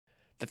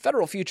The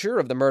federal future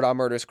of the Murdaugh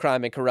murders,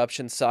 crime, and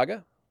corruption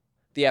saga,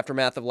 the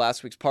aftermath of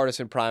last week's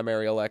partisan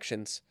primary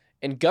elections,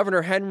 and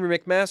Governor Henry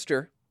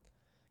McMaster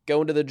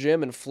going to the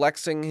gym and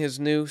flexing his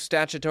new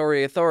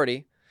statutory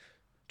authority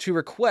to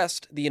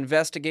request the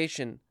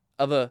investigation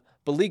of a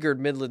beleaguered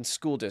Midland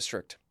school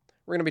district.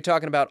 We're going to be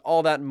talking about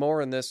all that and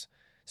more in this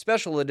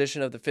special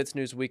edition of the Fitz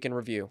News Week in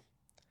Review.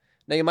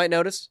 Now, you might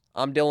notice,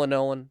 I'm Dylan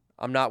Nolan.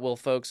 I'm not Will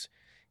Folks.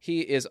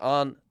 He is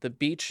on the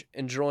beach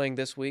enjoying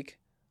this week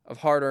of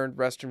hard-earned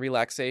rest and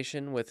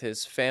relaxation with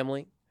his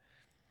family.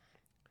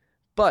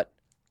 But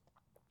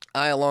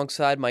I,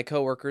 alongside my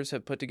coworkers,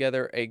 have put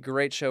together a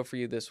great show for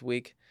you this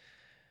week.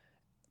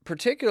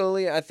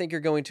 Particularly, I think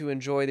you're going to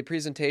enjoy the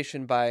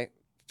presentation by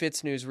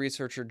Fitz News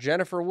researcher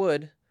Jennifer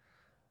Wood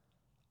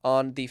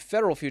on the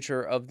federal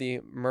future of the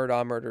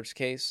Murdaugh murders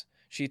case.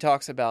 She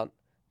talks about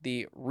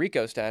the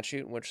RICO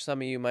statute, which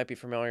some of you might be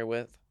familiar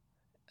with,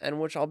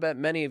 and which I'll bet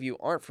many of you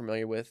aren't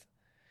familiar with.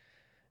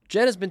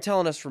 Jen has been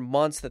telling us for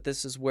months that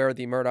this is where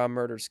the Murdaugh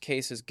murders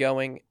case is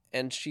going,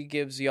 and she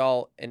gives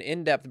y'all an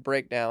in-depth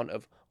breakdown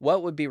of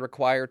what would be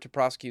required to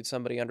prosecute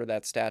somebody under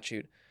that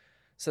statute,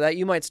 so that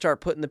you might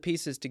start putting the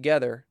pieces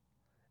together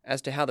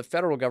as to how the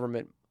federal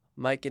government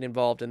might get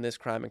involved in this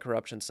crime and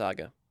corruption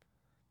saga.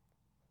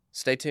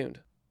 Stay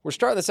tuned. We're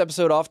starting this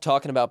episode off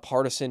talking about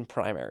partisan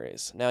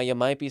primaries. Now, you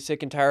might be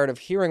sick and tired of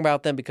hearing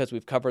about them because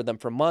we've covered them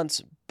for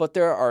months, but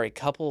there are a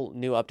couple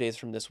new updates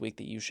from this week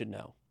that you should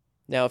know.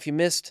 Now, if you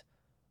missed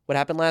what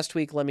happened last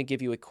week, let me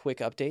give you a quick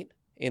update.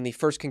 In the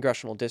 1st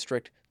Congressional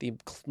District, the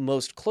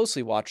most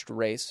closely watched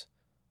race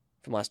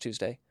from last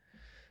Tuesday,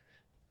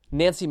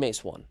 Nancy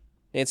Mace won.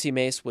 Nancy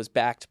Mace was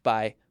backed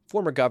by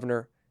former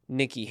Governor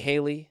Nikki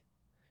Haley.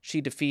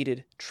 She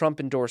defeated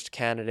Trump-endorsed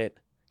candidate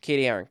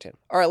Katie Arrington.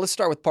 All right, let's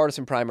start with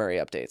partisan primary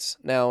updates.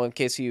 Now, in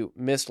case you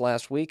missed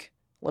last week,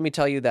 let me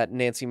tell you that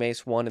Nancy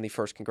Mace won in the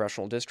 1st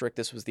Congressional District.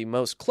 This was the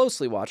most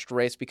closely watched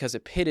race because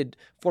it pitted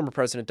former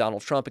President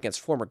Donald Trump against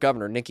former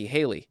Governor Nikki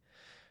Haley.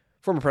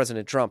 Former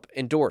President Trump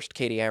endorsed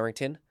Katie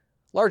Arrington,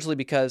 largely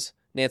because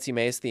Nancy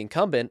Mace, the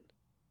incumbent,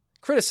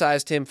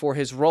 criticized him for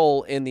his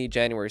role in the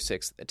January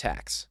 6th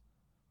attacks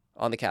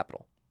on the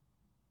Capitol.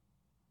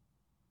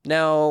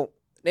 Now,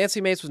 Nancy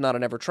Mace was not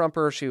an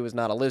ever-Trumper. She was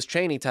not a Liz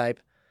Cheney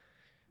type.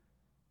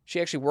 She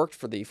actually worked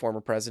for the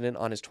former president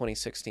on his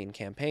 2016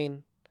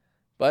 campaign,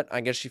 but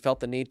I guess she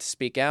felt the need to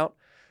speak out.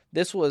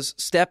 This was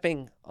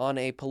stepping on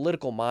a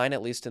political mine,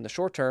 at least in the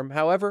short term.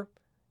 However,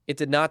 it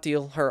did not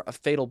deal her a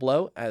fatal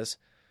blow, as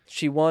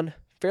she won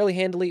fairly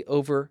handily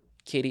over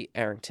Katie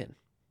Arrington.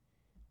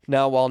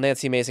 Now, while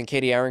Nancy Mace and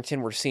Katie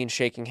Arrington were seen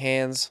shaking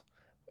hands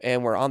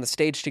and were on the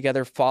stage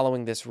together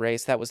following this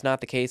race, that was not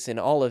the case in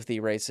all of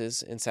the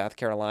races in South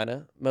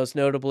Carolina, most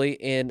notably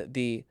in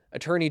the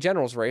Attorney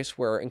General's race,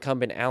 where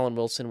incumbent Alan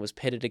Wilson was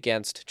pitted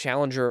against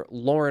challenger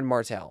Lauren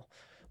Martell.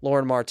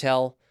 Lauren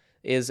Martell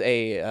is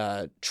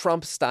a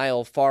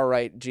Trump-style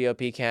far-right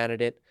GOP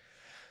candidate.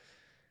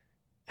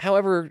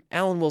 However,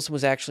 Alan Wilson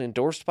was actually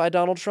endorsed by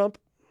Donald Trump,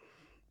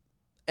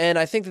 and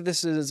I think that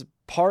this is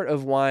part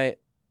of why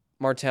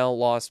Martell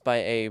lost by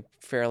a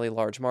fairly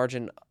large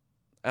margin,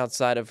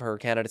 outside of her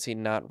candidacy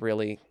not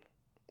really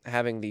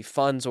having the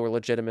funds or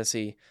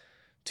legitimacy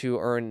to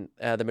earn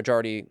the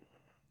majority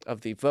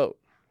of the vote.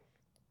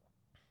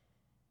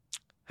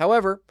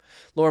 However,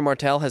 Lauren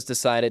Martell has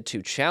decided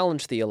to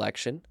challenge the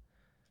election.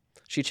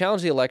 She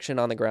challenged the election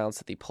on the grounds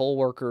that the poll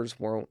workers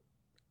weren't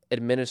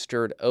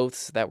administered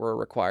oaths that were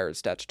required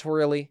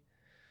statutorily.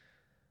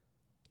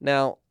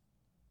 Now,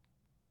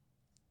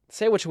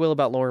 say what you will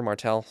about Lauren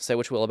Martell, say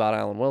what you will about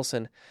Alan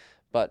Wilson,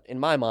 but in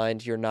my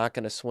mind, you're not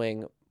going to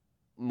swing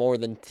more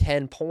than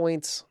 10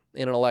 points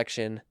in an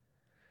election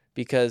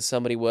because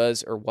somebody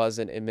was or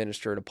wasn't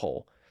administered a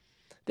poll.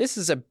 This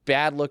is a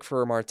bad look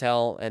for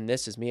Martell, and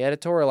this is me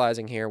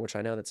editorializing here, which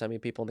I know that some of you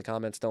people in the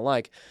comments don't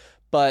like,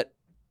 but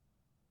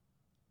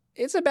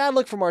it's a bad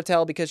look for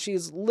Martell because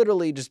she's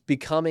literally just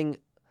becoming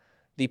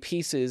the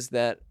pieces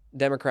that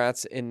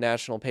Democrats in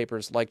national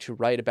papers like to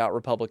write about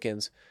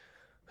Republicans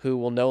who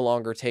will no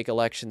longer take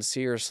elections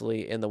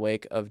seriously in the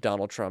wake of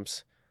Donald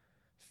Trump's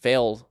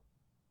failed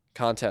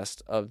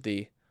contest of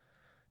the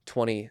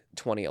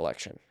 2020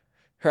 election.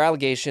 Her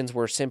allegations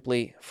were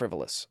simply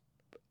frivolous.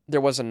 There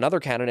was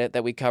another candidate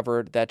that we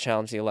covered that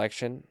challenged the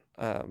election.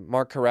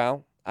 Mark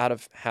Corral, out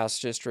of House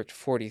District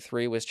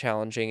 43, was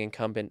challenging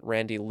incumbent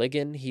Randy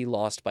Ligon. He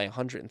lost by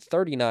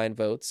 139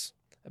 votes,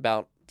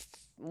 about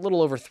a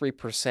little over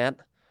 3%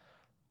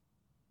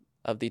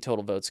 of the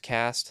total votes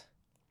cast.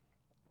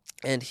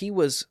 And he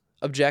was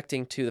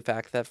objecting to the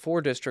fact that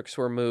 4 districts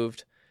were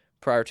moved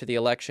prior to the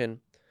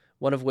election,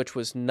 one of which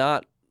was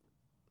not,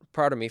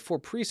 4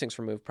 precincts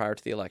were moved prior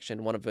to the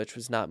election, one of which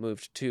was not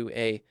moved to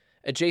a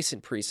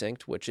adjacent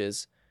precinct, which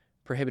is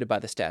prohibited by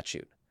the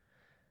statute.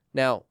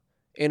 Now,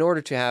 in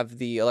order to have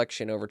the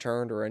election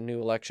overturned or a new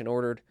election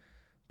ordered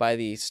by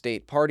the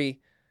state party,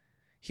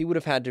 he would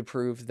have had to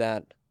prove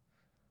that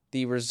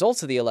the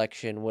results of the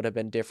election would have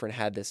been different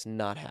had this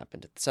not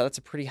happened. So that's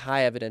a pretty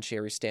high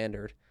evidentiary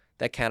standard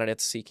that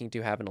candidates seeking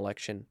to have an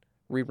election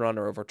rerun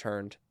or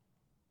overturned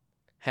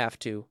have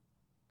to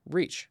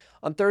reach.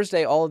 On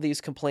Thursday, all of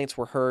these complaints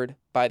were heard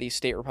by the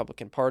state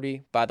Republican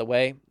Party. By the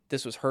way,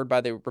 this was heard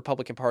by the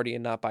Republican Party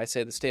and not by,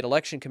 say, the State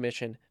Election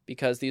Commission,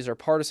 because these are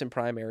partisan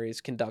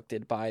primaries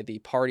conducted by the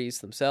parties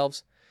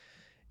themselves.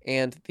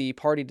 And the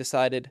party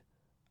decided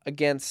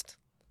against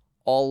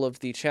all of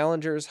the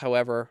challengers.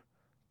 However,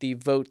 the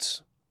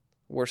votes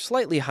were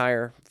slightly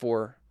higher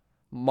for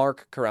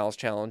Mark Corral's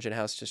challenge in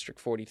House District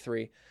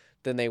 43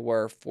 than they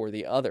were for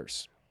the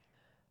others.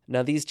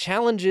 Now, these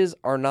challenges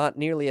are not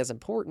nearly as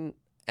important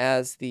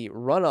as the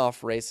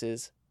runoff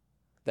races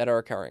that are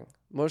occurring.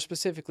 More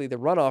specifically, the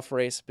runoff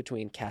race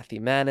between Kathy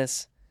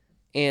Manis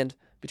and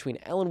between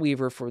Ellen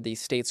Weaver for the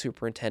State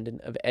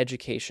Superintendent of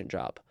Education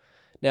job.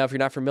 Now, if you're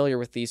not familiar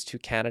with these two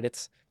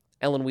candidates,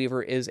 Ellen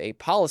Weaver is a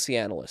policy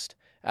analyst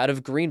out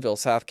of Greenville,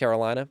 South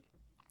Carolina.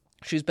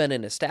 She's been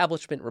an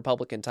establishment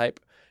Republican type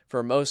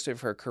for most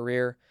of her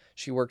career.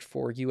 She worked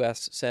for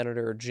U.S.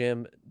 Senator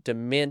Jim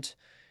DeMint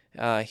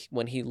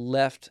when he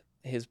left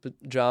his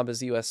job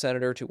as U.S.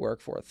 Senator to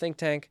work for a think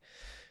tank.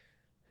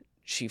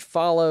 She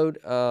followed,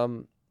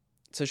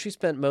 so she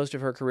spent most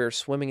of her career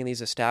swimming in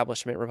these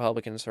establishment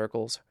Republican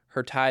circles.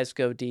 Her ties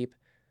go deep.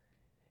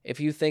 If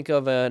you think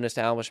of an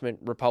establishment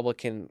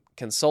Republican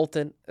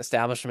consultant,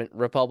 establishment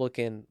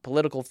Republican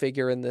political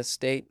figure in this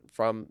state,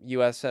 from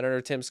U.S. Senator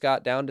Tim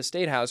Scott down to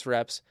state house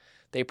reps,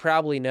 they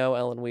probably know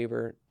Ellen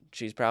Weaver.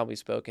 She's probably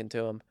spoken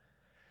to him.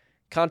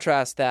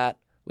 Contrast that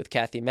with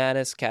Kathy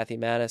Manis. Kathy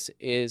Manis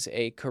is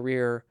a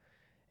career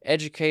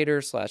educator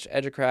 /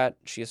 educrat.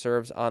 She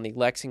serves on the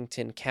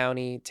Lexington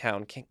County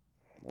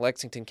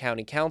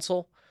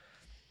Council,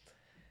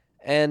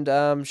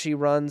 and she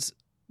runs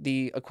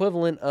the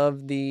equivalent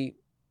of the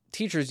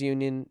teachers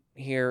union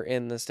here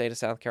in the state of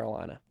South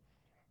Carolina.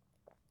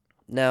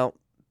 Now,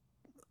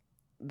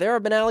 there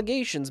have been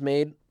allegations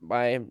made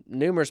by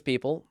numerous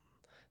people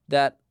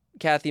that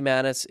Kathy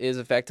Manis is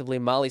effectively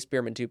Molly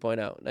Spearman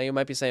 2.0. Now, you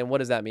might be saying, what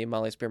does that mean,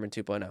 Molly Spearman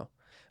 2.0?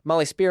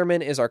 Molly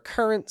Spearman is our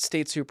current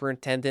state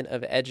superintendent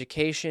of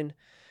education.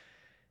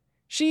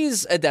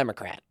 She's a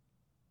Democrat.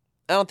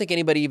 I don't think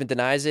anybody even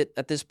denies it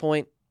at this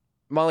point.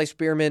 Molly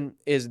Spearman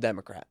is a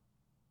Democrat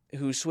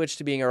who switched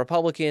to being a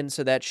Republican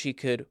so that she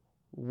could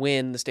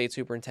win the state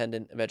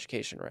superintendent of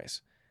education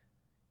race.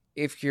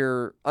 If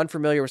you're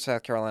unfamiliar with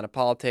South Carolina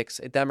politics,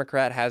 a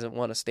Democrat hasn't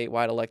won a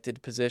statewide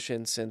elected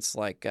position since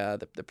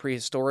the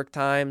prehistoric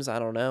times. I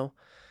don't know.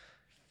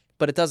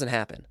 But it doesn't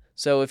happen.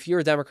 So if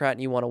you're a Democrat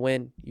and you want to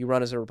win, you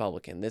run as a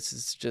Republican. This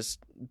is just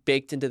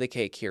baked into the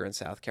cake here in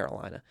South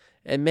Carolina.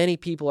 And many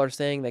people are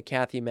saying that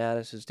Kathy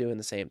Manis is doing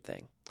the same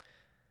thing.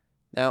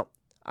 Now,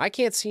 I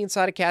can't see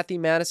inside of Kathy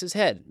Manis's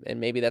head, and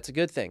maybe that's a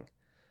good thing.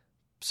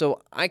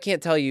 So I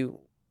can't tell you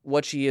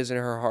what she is in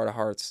her heart of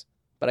hearts,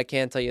 but I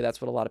can tell you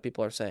that's what a lot of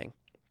people are saying.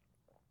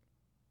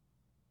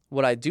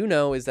 What I do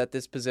know is that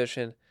this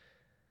position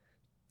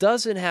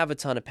doesn't have a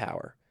ton of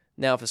power.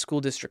 Now, if a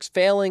school district's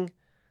failing,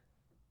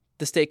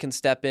 the state can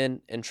step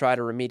in and try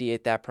to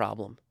remediate that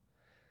problem.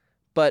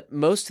 But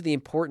most of the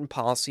important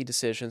policy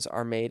decisions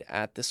are made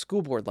at the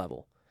school board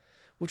level,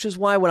 which is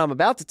why what I'm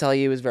about to tell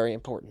you is very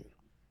important.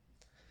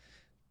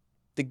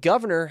 The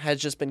governor has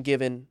just been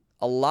given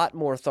a lot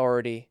more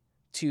authority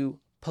to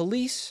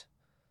police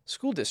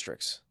school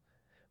districts,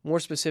 more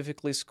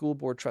specifically school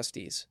board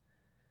trustees.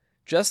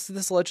 Just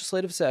this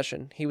legislative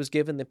session, he was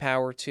given the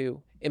power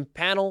to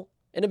impanel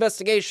an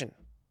investigation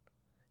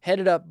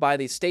headed up by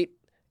the state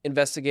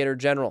investigator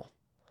general,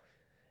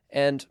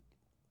 and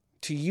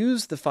to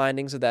use the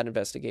findings of that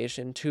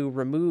investigation to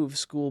remove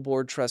school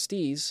board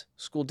trustees,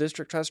 school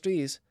district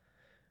trustees,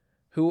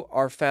 who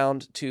are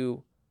found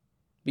to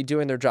be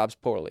doing their jobs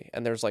poorly.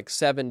 And there's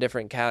 7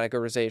 different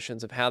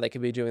categorizations of how they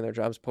could be doing their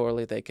jobs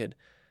poorly. They could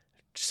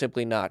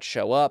simply not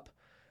show up.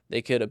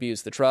 They could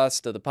abuse the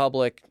trust of the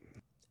public.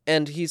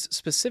 And he's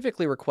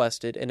specifically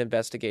requested an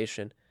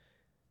investigation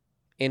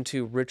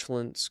into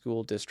Richland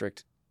School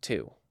District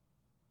 2.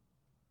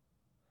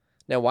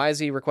 Now, why has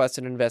he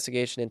requested an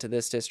investigation into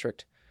this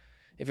district?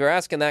 If you're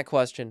asking that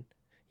question,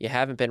 you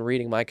haven't been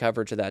reading my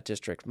coverage of that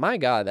district. My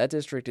God, that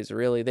district is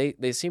really,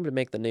 they seem to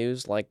make the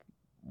news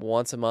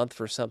once a month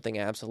for something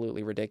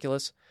absolutely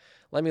ridiculous.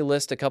 Let me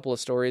list a couple of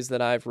stories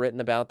that I've written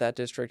about that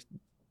district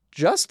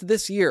just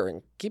this year.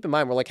 And keep in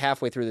mind, we're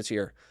halfway through this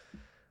year.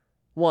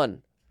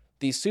 1,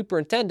 the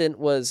superintendent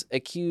was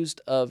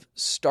accused of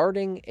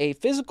starting a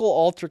physical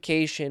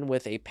altercation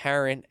with a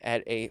parent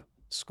at a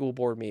school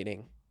board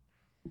meeting.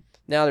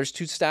 Now, there's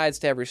 2 sides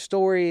to every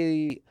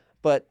story,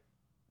 but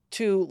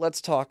 2,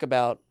 let's talk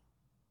about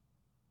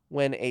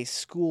when a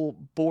school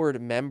board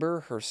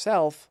member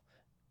herself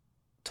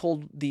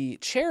told the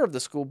chair of the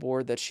school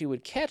board that she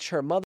would catch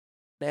her mother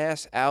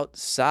ass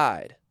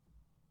outside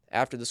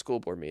after the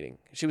school board meeting.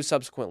 She was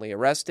subsequently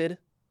arrested.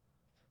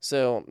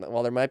 So,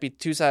 while there might be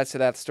 2 sides to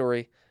that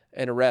story,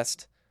 an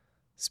arrest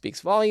speaks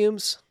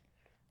volumes.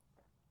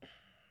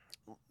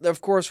 There,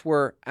 of course,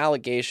 were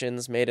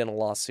allegations made in a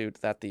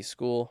lawsuit that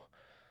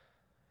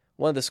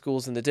one of the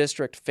schools in the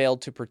district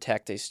failed to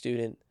protect a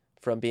student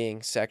from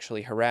being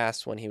sexually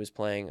harassed when he was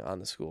playing on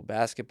the school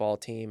basketball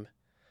team.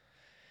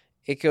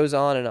 It goes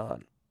on and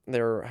on.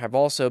 there have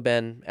also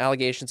been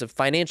allegations of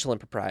financial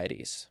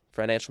improprieties,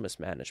 financial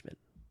mismanagement.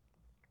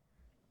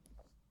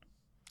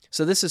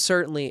 So this is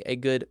certainly a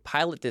good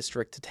pilot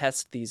district to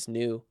test these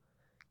new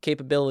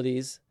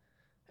capabilities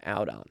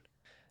out on.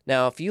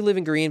 Now, if you live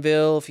in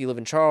Greenville, if you live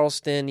in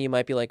Charleston, you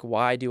might be like,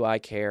 why do I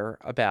care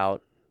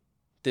about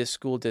this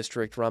school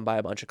district run by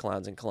a bunch of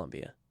clowns in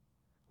Columbia?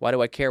 Why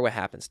do I care what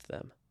happens to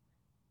them?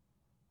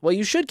 Well,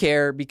 you should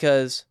care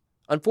because,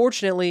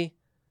 unfortunately,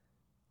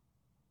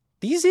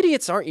 these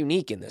idiots aren't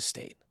unique in this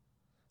state.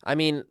 I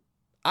mean,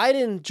 I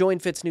didn't join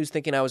Fitz News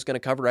thinking I was going to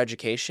cover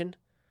education.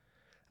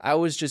 I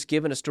was just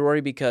given a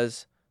story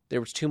because there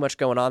was too much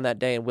going on that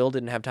day and Will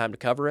didn't have time to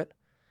cover it.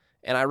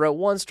 And I wrote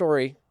one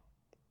story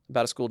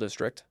about a school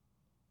district,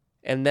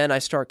 and then I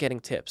start getting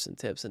tips and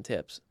tips and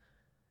tips.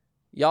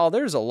 Y'all,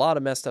 there's a lot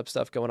of messed up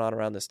stuff going on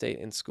around the state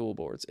in school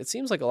boards. It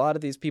seems like a lot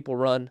of these people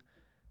run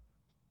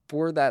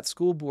for that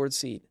school board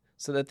seat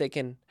so that they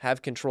can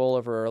have control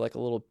over like a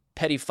little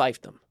petty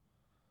fiefdom.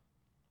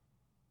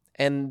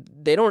 And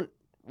they don't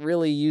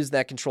really use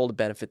that control to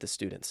benefit the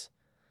students.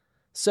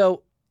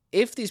 So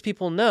if these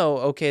people know,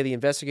 okay, the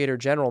investigator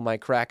general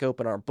might crack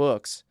open our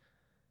books,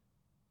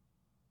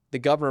 the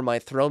governor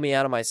might throw me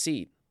out of my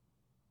seat,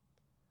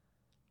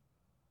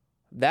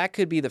 that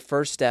could be the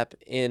first step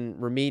in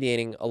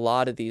remediating a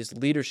lot of these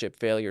leadership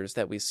failures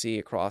that we see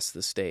across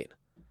the state.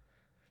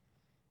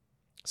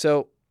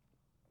 So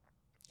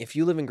if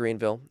you live in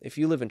Greenville, if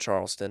you live in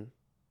Charleston,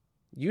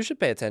 you should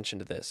pay attention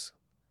to this,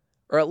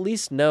 or at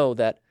least know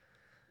that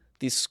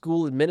these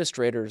school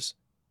administrators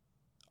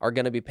are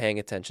going to be paying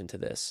attention to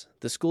this.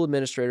 The school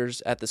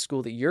administrators at the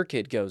school that your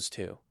kid goes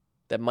to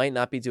that might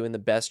not be doing the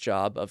best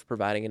job of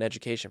providing an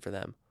education for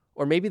them.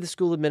 Or maybe the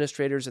school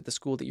administrators at the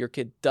school that your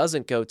kid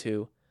doesn't go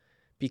to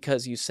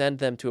because you send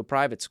them to a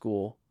private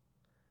school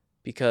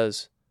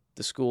because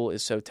the school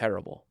is so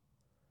terrible.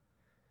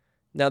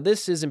 Now,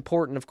 this is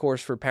important, of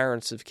course, for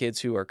parents of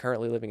kids who are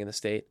currently living in the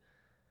state.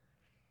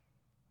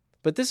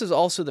 But this is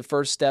also the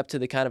first step to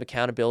the kind of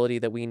accountability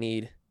that we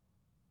need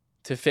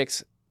to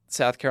fix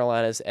South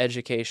Carolina's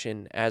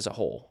education as a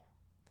whole.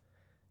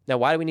 Now,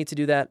 why do we need to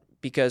do that?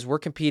 Because we're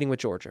competing with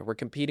Georgia. We're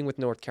competing with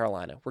North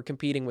Carolina. We're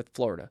competing with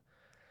Florida.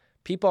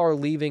 People are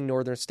leaving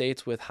northern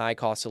states with high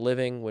cost of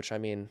living, which, I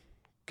mean,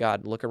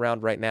 God, look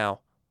around right now.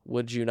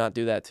 Would you not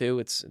do that too?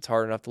 It's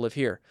hard enough to live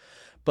here.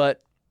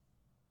 But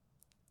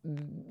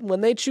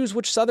when they choose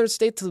which southern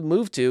state to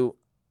move to,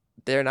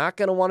 they're not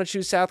going to want to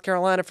choose South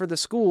Carolina for the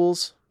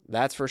schools.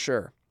 That's for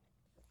sure.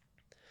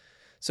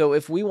 So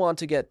if we want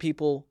to get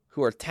people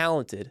who are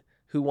talented,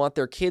 who want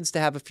their kids to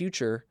have a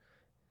future,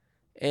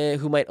 and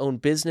who might own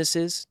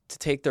businesses, to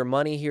take their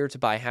money here, to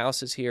buy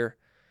houses here,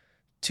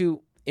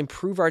 to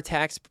improve our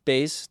tax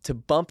base, to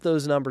bump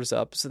those numbers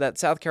up so that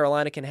South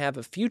Carolina can have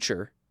a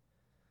future,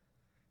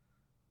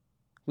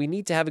 we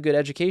need to have a good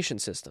education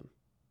system.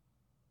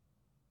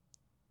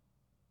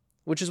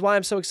 Which is why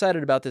I'm so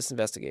excited about this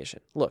investigation.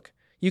 Look,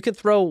 you can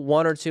throw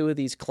one or two of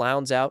these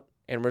clowns out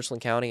in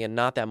Richland County and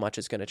not that much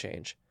is going to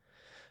change.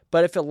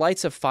 But if it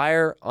lights a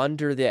fire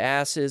under the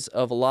asses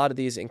of a lot of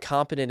these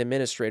incompetent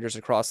administrators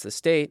across the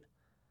state,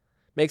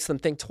 makes them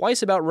think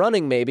twice about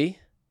running maybe,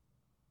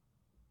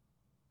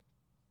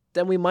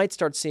 then we might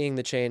start seeing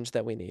the change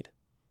that we need.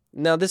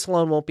 Now, this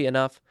alone won't be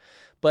enough,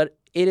 but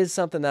it is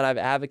something that I've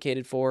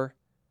advocated for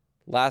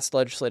last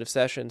legislative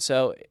session.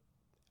 So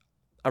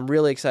I'm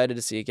really excited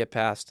to see it get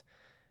passed.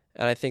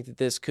 And I think that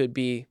this could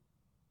be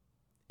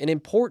an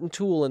important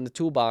tool in the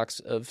toolbox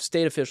of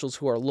state officials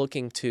who are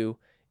looking to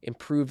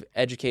improve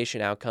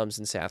education outcomes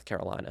in South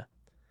Carolina.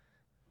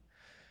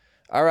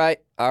 All right.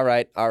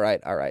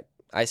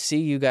 I see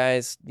you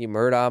guys, you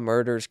Murdaugh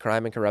murders,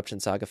 crime and corruption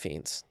saga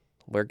fiends.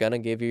 We're going to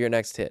give you your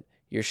next hit.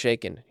 You're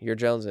shaking. You're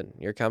jonesing.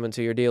 You're coming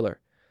to your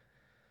dealer.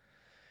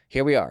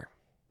 Here we are.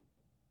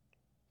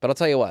 But I'll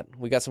tell you what,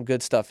 we got some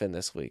good stuff in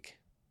this week.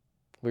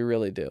 We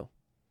really do.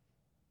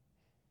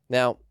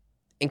 Now,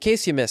 in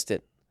case you missed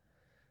it,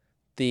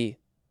 the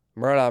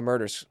Murdaugh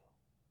Murders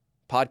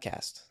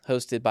podcast,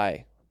 hosted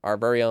by our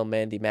very own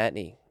Mandy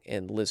Matney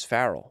and Liz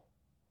Farrell,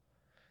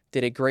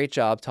 did a great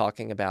job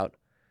talking about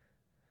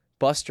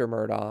Buster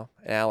Murdaugh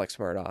and Alex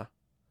Murdaugh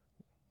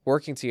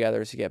working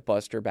together to get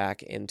Buster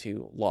back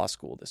into law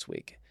school this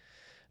week.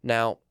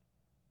 Now,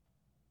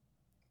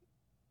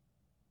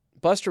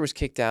 Buster was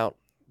kicked out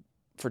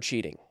for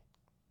cheating.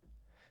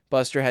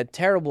 Buster had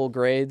terrible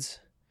grades,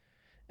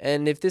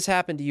 and if this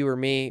happened to you or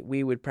me,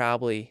 we would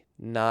probably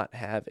not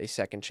have a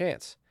second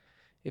chance.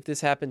 If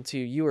this happened to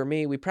you or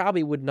me, we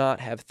probably would not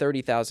have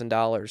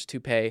 $30,000 to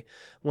pay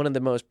one of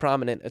the most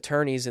prominent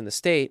attorneys in the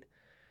state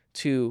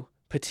to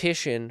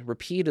petition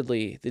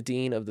repeatedly the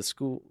dean of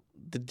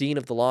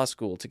the law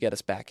school to get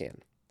us back in.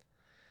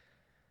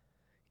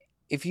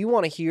 If you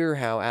want to hear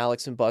how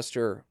Alex and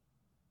Buster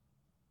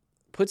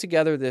put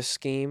together this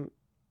scheme,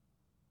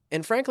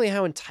 and frankly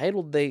how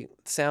entitled they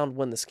sound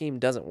when the scheme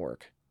doesn't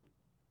work,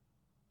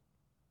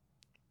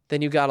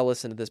 then you got to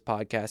listen to this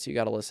podcast. You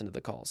got to listen to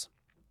the calls.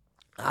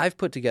 I've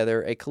put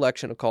together a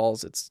collection of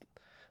calls. It's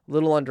a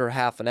little under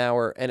half an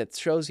hour, and it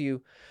shows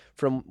you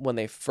from when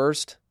they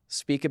first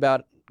speak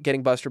about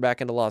getting Buster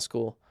back into law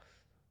school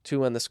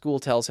to when the school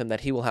tells him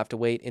that he will have to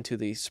wait into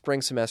the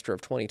spring semester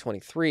of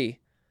 2023.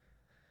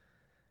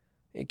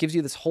 It gives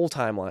you this whole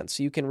timeline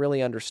so you can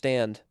really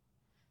understand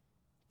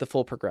the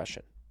full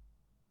progression.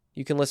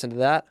 You can listen to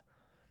that,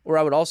 or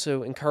I would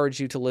also encourage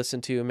you to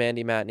listen to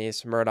Mandy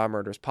Matney's Murdaugh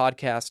Murders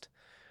podcast,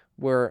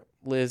 where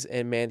Liz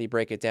and Mandy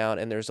break it down,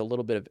 and there's a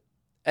little bit of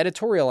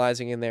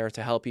editorializing in there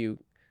to help you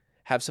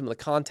have some of the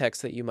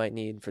context that you might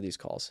need for these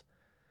calls.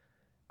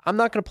 I'm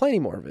not going to play any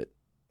more of it.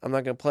 I'm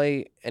not going to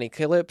play any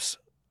clips.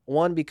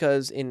 One,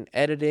 because in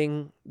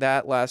editing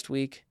that last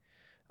week,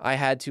 I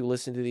had to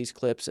listen to these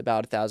clips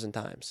about 1,000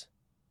 times.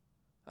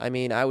 I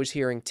mean, I was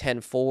hearing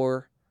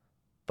 10-4,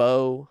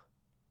 Bo.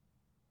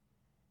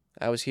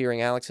 I was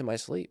hearing Alex in my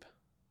sleep.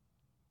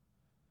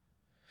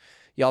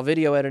 Y'all,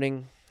 video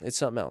editing, it's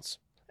something else.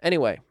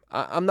 Anyway,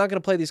 I'm not going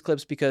to play these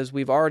clips because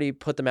we've already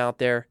put them out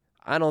there.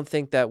 I don't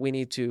think that we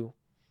need to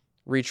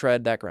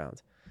retread that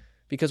ground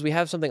because we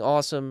have something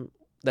awesome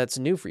that's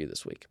new for you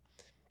this week.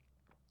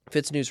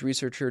 Fitz News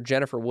researcher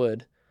Jennifer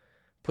Wood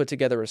put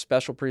together a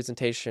special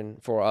presentation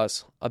for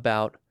us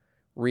about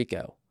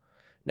RICO.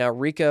 Now,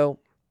 RICO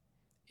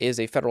is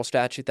a federal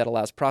statute that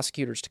allows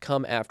prosecutors to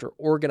come after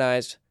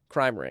organized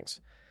crime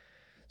rings.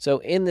 So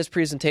in this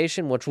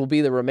presentation, which will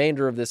be the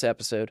remainder of this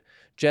episode,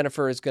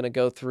 Jennifer is going to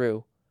go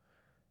through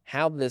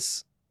how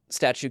this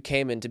statute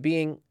came into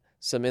being,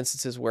 some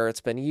instances where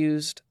it's been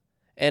used,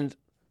 and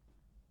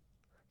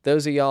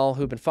those of y'all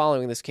who've been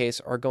following this case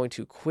are going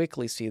to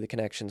quickly see the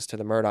connections to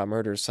the Murdaugh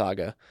murders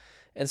saga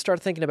and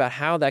start thinking about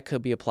how that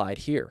could be applied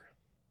here.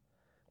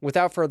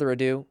 Without further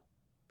ado,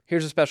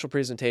 here's a special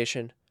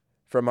presentation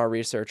from our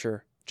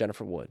researcher,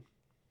 Jennifer Wood.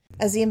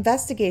 As the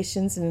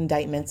investigations and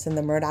indictments in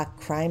the Murdaugh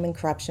crime and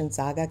corruption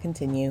saga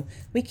continue,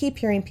 we keep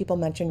hearing people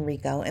mention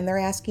RICO, and they're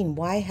asking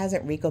why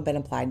hasn't RICO been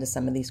applied to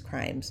some of these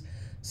crimes.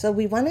 So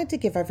we wanted to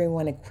give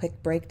everyone a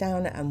quick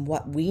breakdown on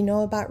what we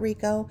know about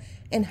RICO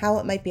and how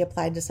it might be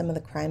applied to some of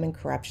the crime and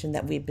corruption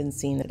that we've been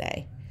seeing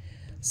today.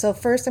 So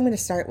first, I'm going to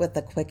start with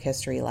a quick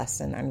history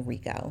lesson on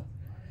RICO.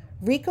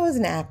 RICO is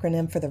an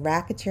acronym for the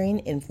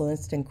Racketeering,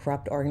 Influenced, and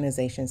Corrupt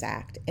Organizations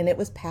Act, and it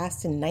was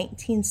passed in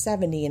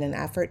 1970 in an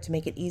effort to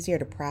make it easier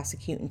to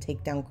prosecute and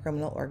take down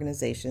criminal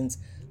organizations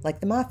like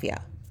the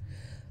mafia.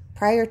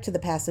 Prior to the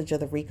passage of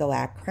the RICO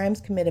Act,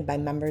 crimes committed by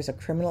members of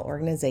criminal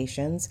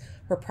organizations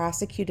were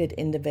prosecuted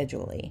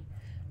individually.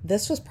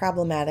 This was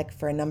problematic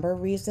for a number of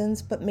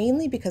reasons, but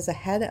mainly because the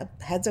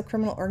heads of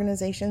criminal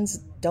organizations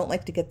don't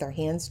like to get their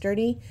hands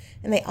dirty,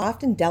 and they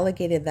often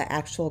delegated the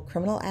actual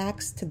criminal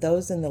acts to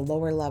those in the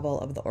lower level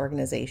of the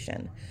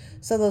organization.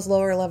 So those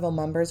lower level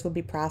members would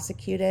be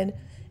prosecuted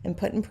and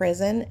put in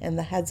prison, and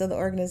the heads of the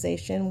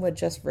organization would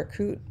just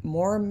recruit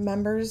more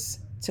members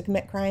to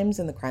commit crimes,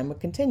 and the crime would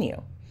continue.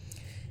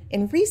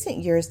 In recent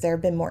years, there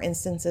have been more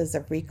instances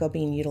of RICO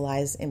being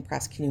utilized in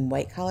prosecuting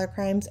white-collar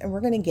crimes, and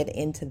we're going to get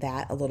into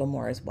that a little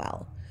more as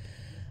well.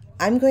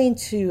 I'm going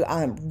to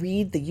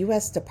read the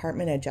U.S.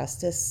 Department of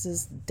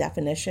Justice's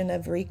definition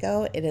of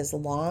RICO. It is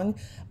long,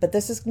 but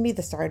this is going to be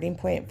the starting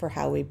point for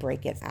how we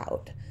break it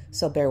out,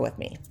 so bear with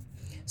me.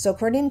 So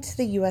according to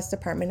the U.S.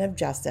 Department of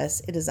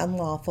Justice, it is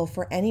unlawful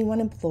for anyone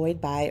employed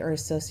by or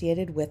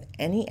associated with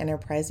any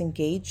enterprise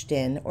engaged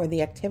in or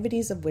the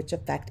activities of which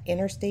affect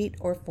interstate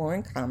or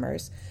foreign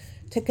commerce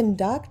to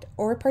conduct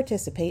or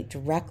participate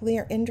directly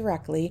or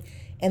indirectly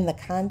in the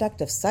conduct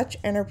of such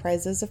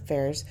enterprises'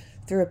 affairs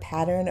through a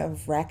pattern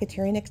of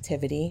racketeering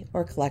activity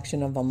or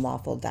collection of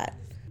unlawful debt.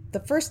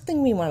 The first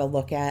thing we want to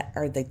look at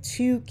are the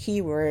two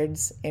key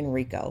words in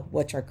RICO,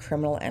 which are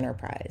criminal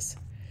enterprise.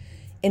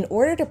 In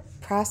order to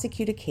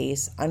prosecute a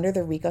case under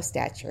the RICO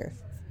statute,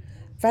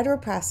 federal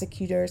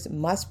prosecutors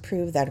must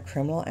prove that a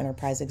criminal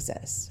enterprise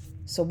exists.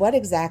 So what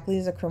exactly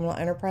is a criminal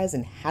enterprise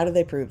and how do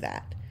they prove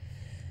that?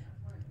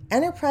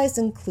 Enterprise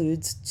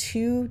includes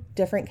two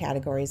different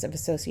categories of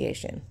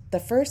association.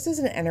 The first is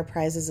an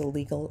enterprise as a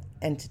legal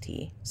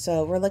entity.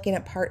 So we're looking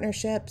at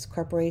partnerships,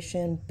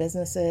 corporations,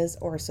 businesses,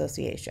 or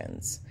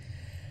associations.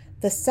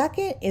 The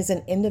second is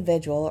an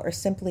individual or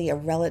simply a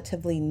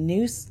relatively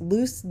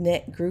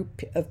loose-knit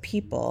group of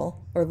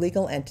people or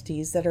legal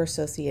entities that are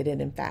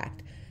associated in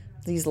fact.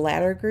 These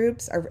latter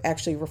groups are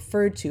actually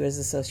referred to as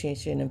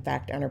association in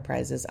fact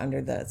enterprises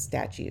under the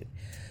statute.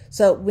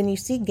 So when you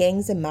see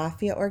gangs and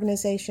mafia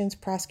organizations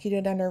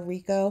prosecuted under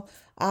RICO,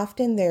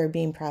 often they're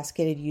being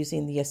prosecuted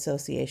using the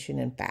association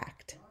in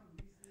fact.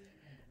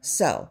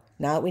 So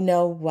now that we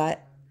know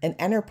what an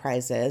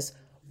enterprise is,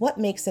 what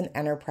makes an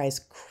enterprise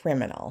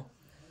criminal?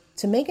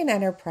 To make an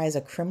enterprise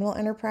a criminal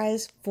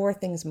enterprise, four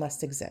things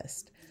must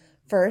exist.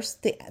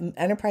 First, the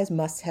enterprise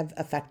must have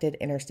affected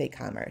interstate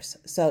commerce.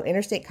 So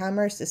interstate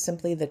commerce is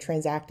simply the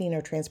transacting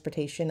or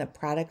transportation of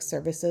products,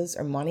 services,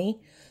 or money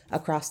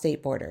across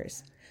state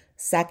borders.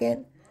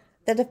 Second,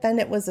 the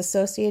defendant was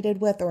associated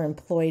with or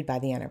employed by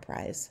the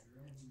enterprise.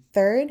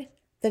 Third,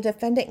 the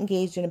defendant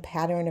engaged in a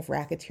pattern of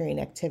racketeering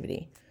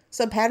activity.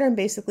 So pattern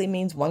basically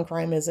means one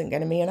crime isn't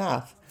going to be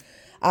enough.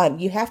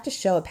 You have to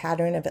show a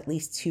pattern of at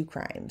least two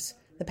crimes.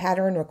 The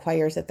pattern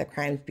requires that the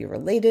crimes be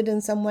related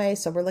in some way,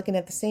 so we're looking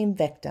at the same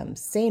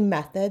victims, same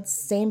methods,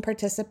 same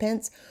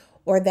participants,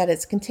 or that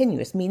it's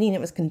continuous, meaning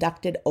it was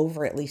conducted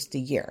over at least a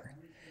year.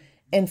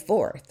 And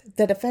fourth,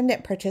 the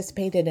defendant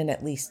participated in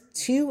at least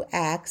 2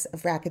 acts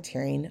of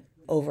racketeering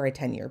over a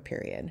 10-year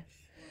period.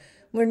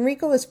 When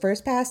RICO was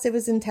first passed, it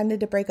was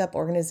intended to break up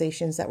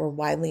organizations that were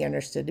widely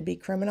understood to be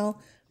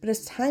criminal, but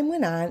as time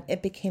went on,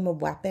 it became a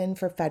weapon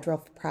for federal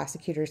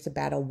prosecutors to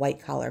battle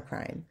white-collar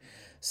crime.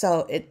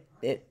 So it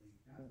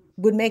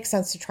would make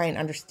sense to try and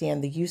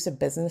understand the use of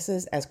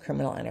businesses as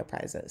criminal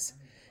enterprises.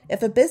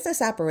 If a business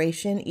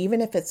operation,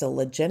 even if it's a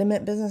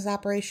legitimate business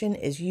operation,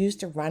 is used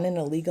to run an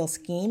illegal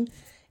scheme,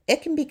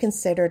 it can be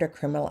considered a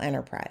criminal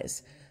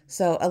enterprise.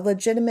 So a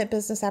legitimate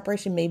business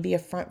operation may be a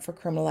front for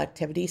criminal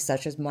activity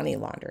such as money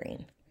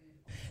laundering.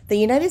 The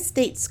United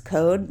States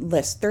Code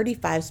lists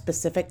 35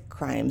 specific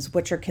crimes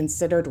which are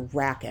considered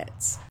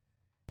rackets.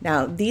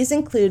 Now, these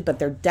include, but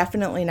they're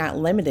definitely not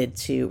limited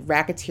to,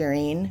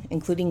 racketeering,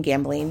 including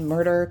gambling,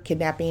 murder,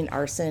 kidnapping,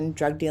 arson,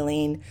 drug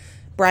dealing,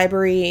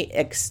 bribery,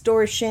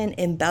 extortion,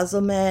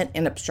 embezzlement,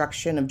 and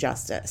obstruction of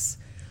justice.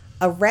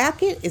 A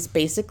racket is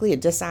basically a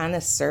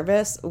dishonest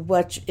service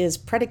which is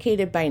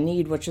predicated by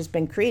need which has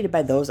been created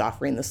by those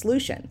offering the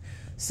solution.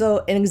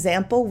 So an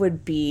example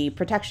would be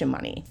protection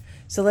money.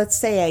 So let's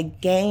say a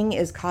gang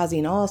is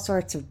causing all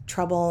sorts of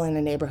trouble in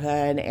a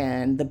neighborhood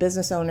and the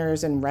business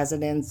owners and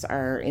residents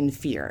are in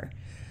fear.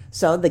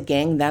 So the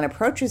gang then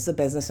approaches the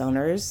business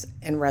owners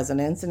and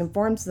residents and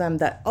informs them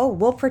that, oh,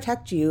 we'll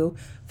protect you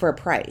for a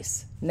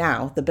price.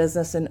 Now, the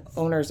business and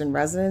owners and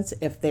residents,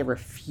 if they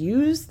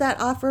refuse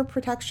that offer of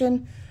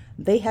protection,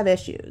 they have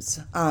issues.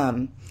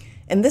 And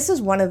this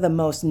is one of the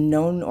most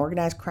known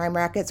organized crime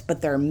rackets, but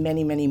there are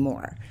many, many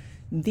more.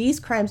 These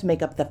crimes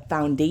make up the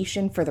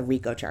foundation for the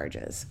RICO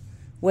charges.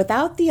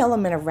 Without the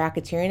element of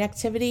racketeering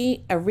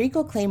activity, a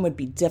RICO claim would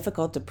be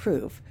difficult to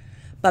prove.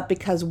 But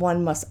because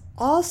one must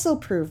also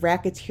prove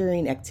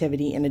racketeering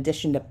activity in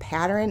addition to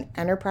pattern,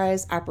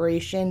 enterprise,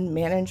 operation,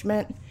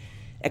 management,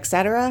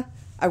 etc.,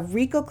 a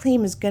RICO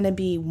claim is going to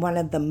be one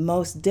of the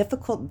most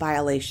difficult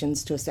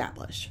violations to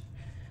establish.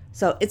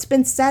 So it's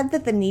been said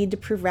that the need to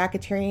prove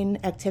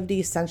racketeering activity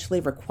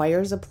essentially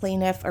requires a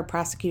plaintiff or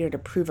prosecutor to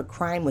prove a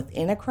crime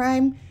within a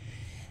crime,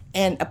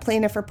 and a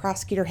plaintiff or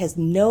prosecutor has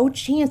no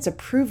chance of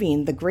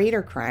proving the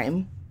greater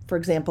crime, for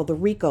example, the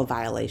RICO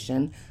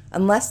violation,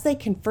 unless they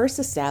can first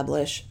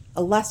establish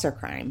a lesser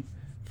crime,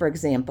 for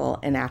example,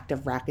 an act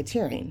of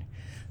racketeering.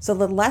 So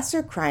the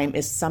lesser crime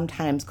is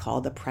sometimes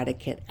called a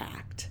predicate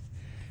act.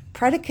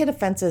 Predicate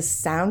offenses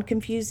sound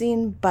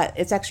confusing, but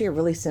it's actually a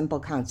really simple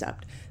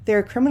concept. They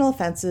are criminal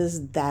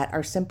offenses that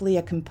are simply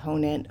a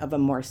component of a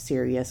more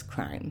serious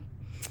crime.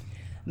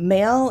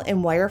 Mail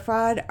and wire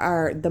fraud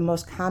are the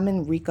most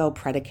common RICO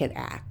predicate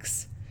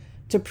acts.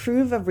 To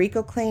prove a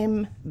RICO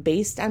claim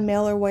based on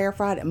mail or wire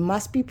fraud, it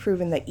must be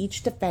proven that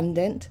each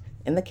defendant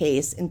in the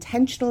case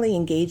intentionally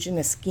engaged in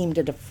a scheme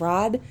to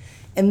defraud,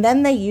 and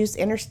then they used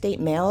interstate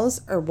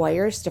mails or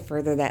wires to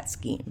further that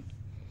scheme.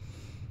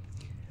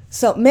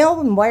 So mail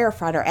and wire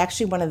fraud are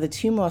actually one of the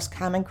 2 most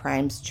common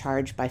crimes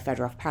charged by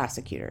federal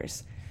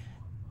prosecutors.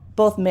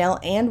 Both mail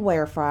and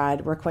wire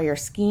fraud require a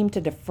scheme to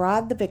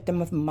defraud the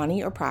victim of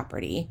money or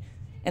property.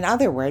 In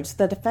other words,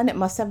 the defendant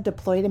must have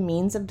deployed a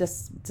means of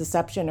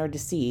deception or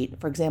deceit,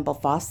 for example,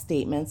 false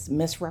statements,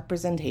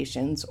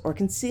 misrepresentations, or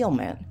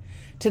concealment,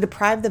 to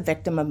deprive the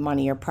victim of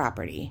money or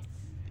property.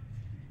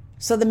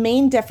 So the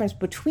main difference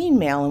between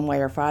mail and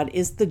wire fraud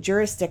is the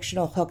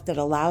jurisdictional hook that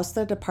allows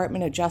the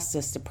Department of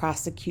Justice to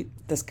prosecute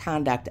this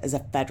conduct as a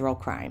federal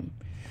crime.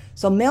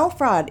 So mail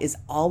fraud is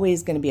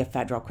always going to be a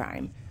federal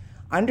crime.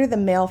 Under the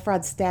mail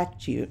fraud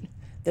statute,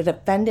 the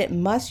defendant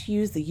must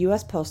use the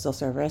U.S. Postal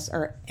Service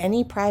or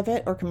any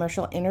private or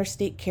commercial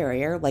interstate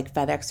carrier like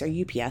FedEx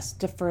or UPS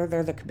to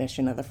further the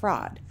commission of the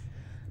fraud.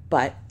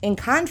 But in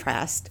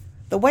contrast,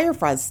 the wire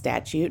fraud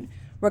statute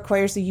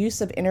requires the use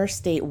of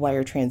interstate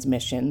wire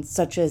transmissions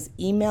such as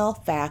email,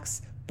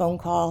 fax, phone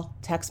call,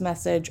 text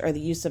message, or the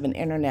use of an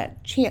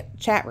internet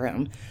chat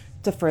room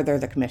to further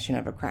the commission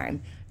of a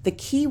crime. The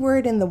key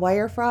word in the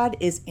wire fraud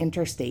is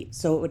interstate,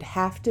 so it would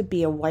have to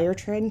be a wire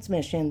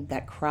transmission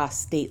that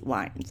crossed state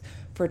lines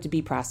for it to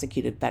be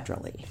prosecuted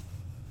federally.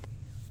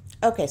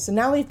 Okay, so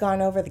now we've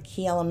gone over the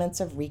key elements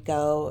of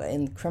RICO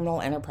and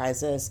criminal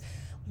enterprises.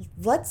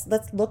 Let's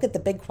look at the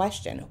big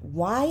question.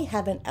 Why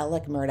haven't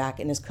Alec Murdaugh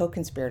and his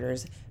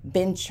co-conspirators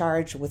been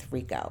charged with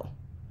RICO?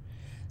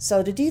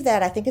 So to do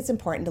that, I think it's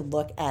important to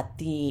look at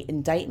the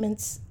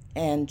indictments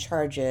and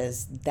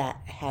charges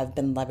that have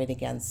been levied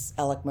against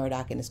Alec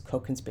Murdaugh and his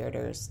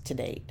co-conspirators to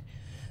date.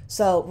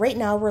 So right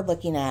now we're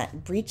looking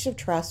at breach of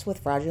trust with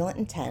fraudulent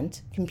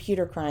intent,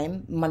 computer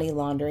crime, money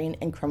laundering,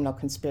 and criminal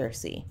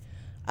conspiracy.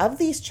 Of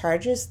these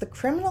charges, the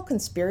criminal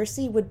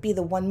conspiracy would be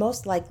the one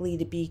most likely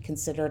to be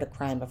considered a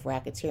crime of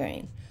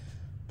racketeering.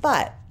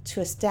 But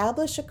to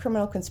establish a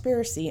criminal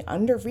conspiracy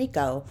under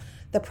RICO,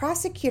 the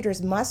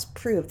prosecutors must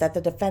prove that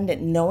the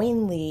defendant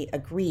knowingly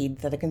agreed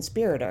that a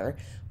conspirator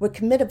would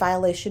commit a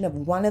violation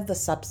of one of the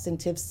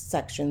substantive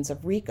sections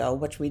of RICO,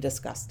 which we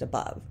discussed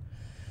above.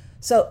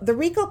 So the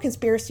RICO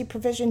conspiracy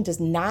provision does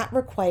not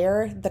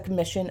require the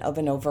commission of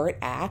an overt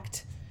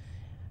act.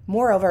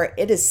 Moreover,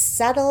 it is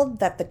settled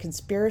that the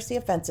conspiracy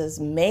offenses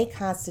may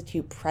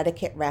constitute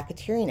predicate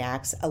racketeering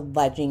acts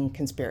alleging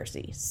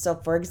conspiracy. So,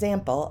 for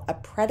example, a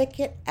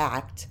predicate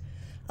act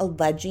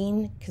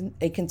alleging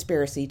a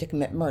conspiracy to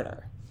commit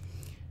murder.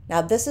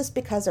 Now, this is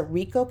because a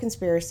RICO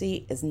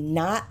conspiracy is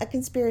not a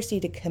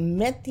conspiracy to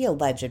commit the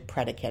alleged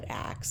predicate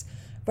acts.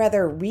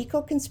 Rather, a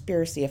RICO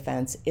conspiracy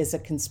offense is a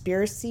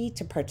conspiracy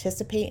to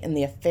participate in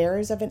the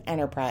affairs of an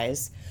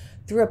enterprise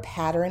through a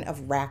pattern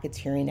of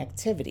racketeering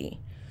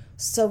activity.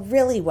 So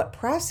really, what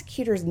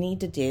prosecutors need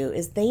to do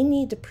is they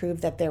need to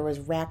prove that there was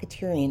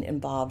racketeering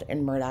involved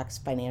in Murdaugh's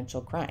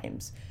financial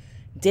crimes.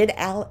 Did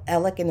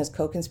Alec and his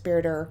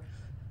co-conspirator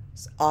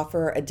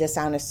offer a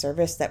dishonest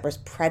service that was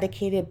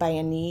predicated by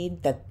a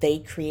need that they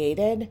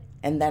created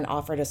and then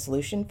offered a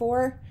solution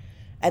for?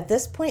 At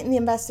this point in the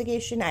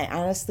investigation, I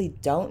honestly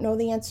don't know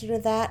the answer to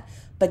that,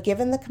 but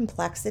given the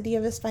complexity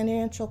of his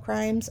financial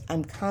crimes,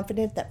 I'm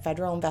confident that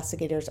federal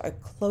investigators are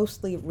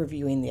closely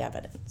reviewing the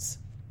evidence.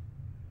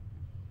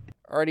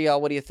 Alrighty,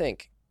 y'all, what do you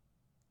think?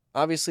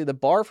 Obviously, the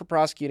bar for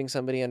prosecuting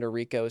somebody under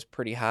RICO is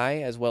pretty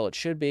high, as well it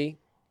should be,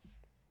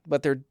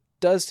 but there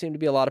does seem to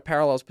be a lot of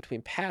parallels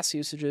between past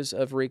usages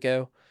of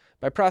RICO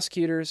by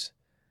prosecutors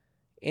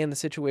and the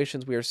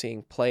situations we are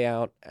seeing play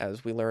out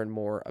as we learn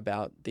more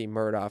about the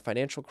Murdaugh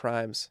financial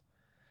crimes,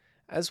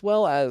 as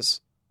well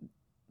as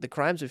the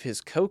crimes of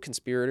his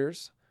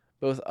co-conspirators,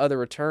 both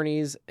other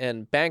attorneys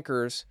and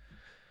bankers,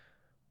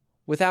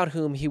 without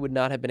whom he would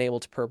not have been able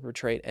to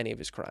perpetrate any of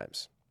his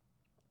crimes.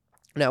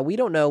 Now, we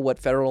don't know what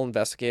federal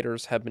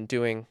investigators have been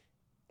doing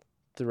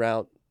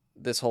throughout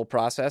this whole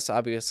process.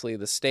 Obviously,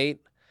 the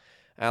state,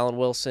 Alan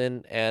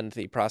Wilson, and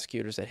the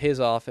prosecutors at his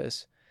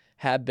office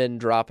have been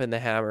dropping the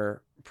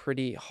hammer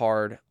pretty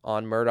hard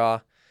on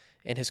Murdaugh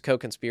and his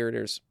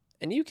co-conspirators.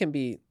 And you can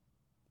be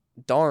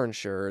darn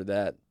sure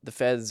that the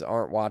feds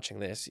aren't watching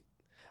this.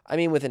 I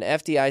mean, with an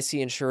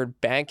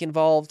FDIC-insured bank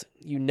involved,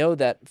 you know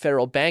that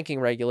federal banking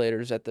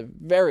regulators, at the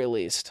very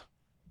least,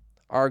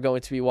 are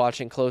going to be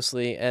watching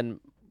closely and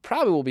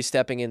probably will be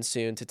stepping in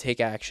soon to take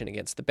action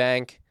against the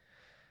bank.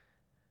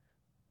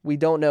 We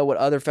don't know what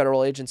other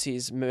federal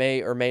agencies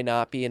may or may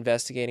not be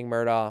investigating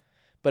Murdaugh,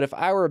 but if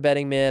I were a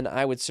betting man,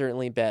 I would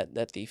certainly bet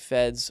that the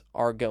feds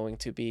are going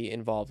to be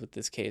involved with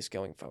this case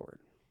going forward.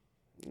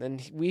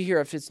 And we here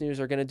at Fitz News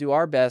are going to do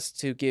our best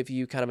to give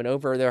you kind of an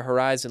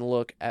over-the-horizon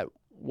look at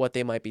what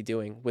they might be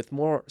doing with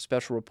more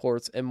special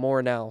reports and more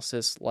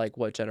analysis like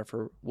what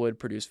Jennifer Wood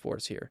produced for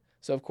us here.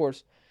 So, of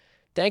course,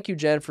 thank you,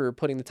 Jen, for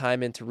putting the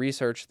time in to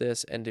research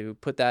this and to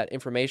put that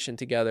information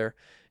together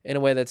in a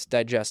way that's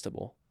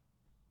digestible.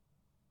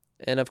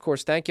 And, of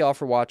course, thank you all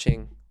for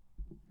watching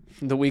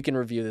the Week in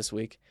Review this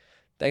week.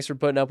 Thanks for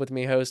putting up with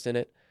me hosting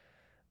it.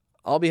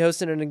 I'll be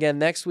hosting it again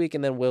next week,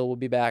 and then Will will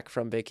be back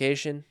from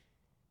vacation.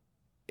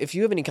 If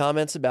you have any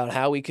comments about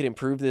how we could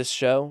improve this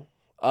show,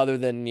 other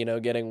than,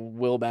 getting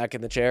Will back in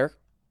the chair,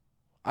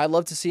 I'd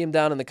love to see him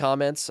down in the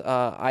comments.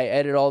 I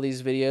edit all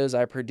these videos.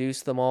 I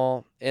produce them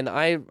all. And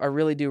I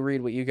really do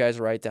read what you guys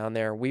write down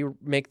there. We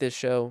make this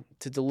show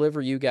to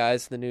deliver you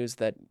guys the news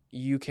that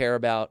you care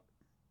about,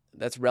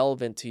 that's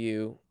relevant to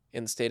you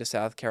in the state of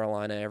South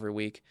Carolina every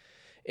week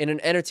in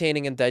an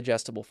entertaining and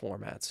digestible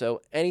format.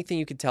 So anything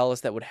you could tell us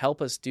that would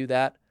help us do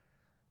that,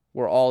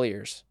 we're all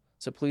ears.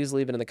 So please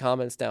leave it in the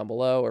comments down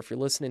below, or if you're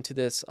listening to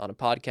this on a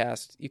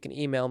podcast, you can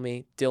email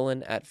me,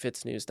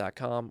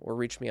 dylan@fitznews.com, or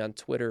reach me on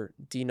Twitter,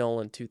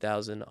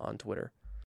 dnolan2000 on Twitter.